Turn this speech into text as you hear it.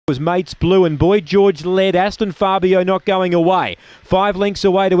was Mates Blue, and Boy George led. Aston Fabio not going away. 5 lengths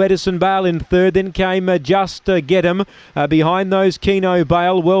away to Edison Bale in third. Then came Just Get 'Em. Behind those, Keno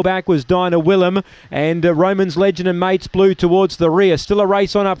Bale. Well back was Dinah Willem. And Roman's Legend and Mates Blue towards the rear. Still a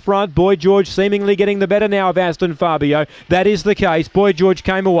race on up front. Boy George seemingly getting the better now of Aston Fabio. That is the case. Boy George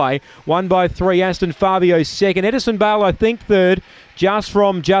came away. 1 by 3. Aston Fabio second. Edison Bale, I think, third. Just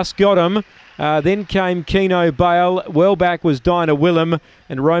Got 'Em. Then came Keno Bale. Well back was Dinah Willem.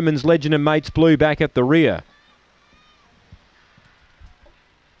 And Roman's Legend and Mates Blue back at the rear.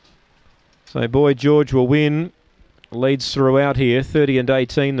 So Boy George will win. Leads throughout here. 30 and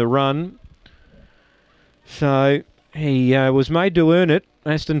 18 the run. So he was made to earn it.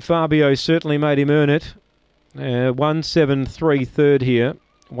 Aston Fabio certainly made him earn it. 173 third here.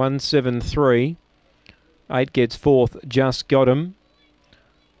 173. 8 gets fourth. Just Got 'Em.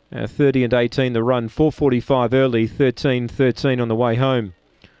 30 and 18 the run. 4:45 early. 13:13 on the way home.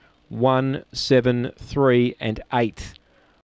 1, 7, 3 and 8.